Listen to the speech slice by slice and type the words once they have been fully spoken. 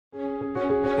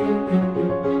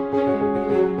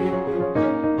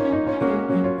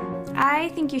I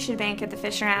think you should bank at the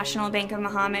Fisher National Bank of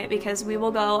Mahomet because we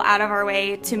will go out of our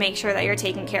way to make sure that you're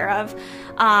taken care of.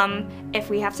 If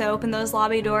we have to open those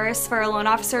lobby doors for a loan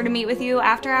officer to meet with you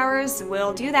after hours,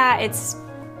 we'll do that. It's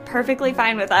perfectly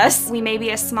fine with us. We may be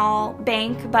a small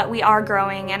bank, but we are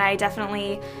growing, and I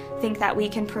definitely think that we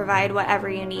can provide whatever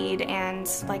you need, and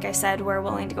like I said, we're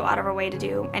willing to go out of our way to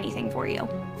do anything for you.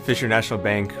 Fisher National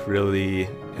Bank really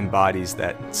embodies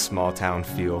that small town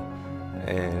feel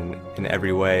in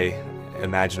every way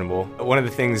imaginable. One of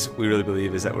the things we really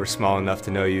believe is that we're small enough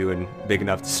to know you and big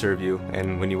enough to serve you,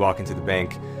 and when you walk into the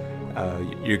bank,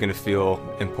 you're going to feel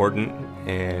important,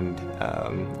 and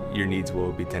your needs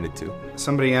will be tended to.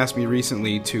 Somebody asked me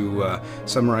recently to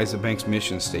summarize the bank's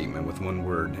mission statement with one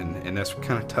word, and that's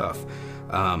kind of tough.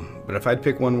 But if I'd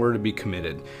pick one word, it'd be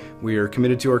committed. We are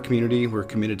committed to our community, we're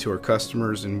committed to our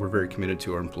customers, and we're very committed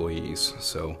to our employees.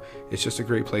 So it's just a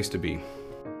great place to be.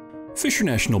 Fisher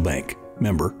National Bank,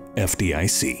 member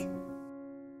FDIC.